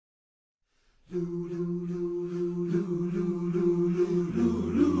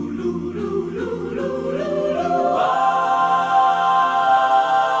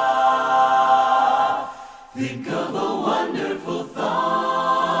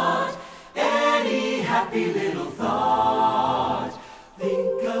happy little thought.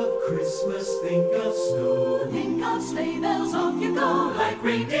 Think of Christmas, think of snow, Think of sleigh bells, off you go. like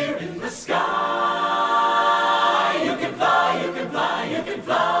reindeer in the sky. You can fly, you can fly, you can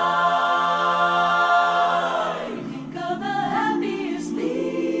fly. Think of the happiest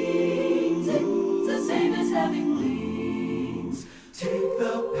things. It's the same as having wings. Take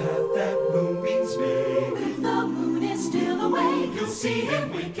the path that moonbeams make. If the moon is still awake, You'll see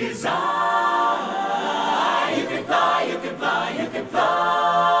him wink his eye. You can fly, you can fly, you can fly.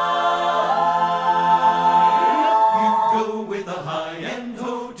 You go with a high and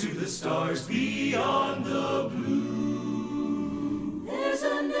ho to the stars beyond the blue. there's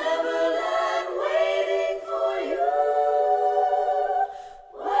a Neverland waiting for you,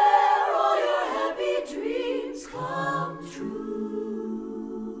 where all your happy dreams come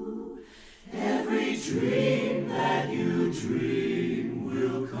true. Every dream that you dream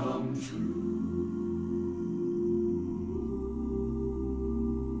will come true.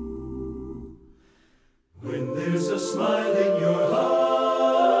 When there's a smile in your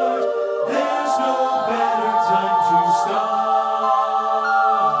heart, there's no better time to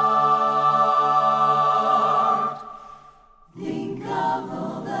start. Think of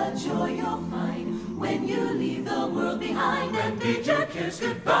all the joy you'll find when you leave the world behind and bid your cares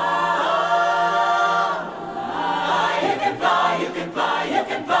goodbye. You can fly, you can fly, you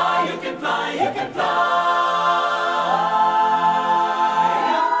can fly, you can fly, you can fly.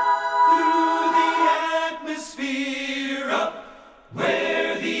 Through the atmosphere up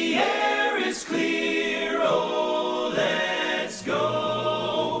where the air is clear. Oh, let's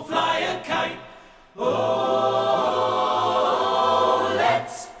go fly a kite. Oh,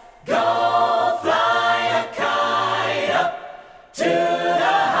 let's go fly a kite up to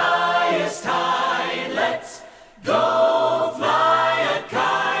the highest height. Let's go fly a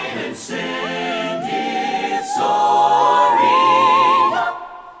kite and send it soaring up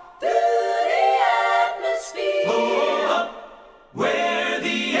Through the atmosphere, oh, up where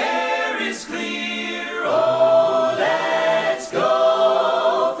the air is clear. Oh, let's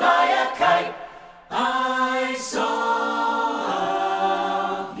go fly a kite. I saw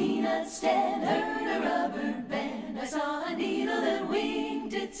a peanut stand, heard a rubber band. I saw a needle that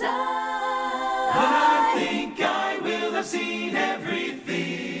winked its eye. but I think I will have seen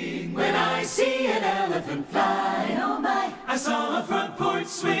everything when I see an elephant fly. Oh my, I saw a front porch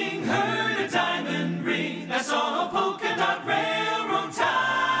swing, heard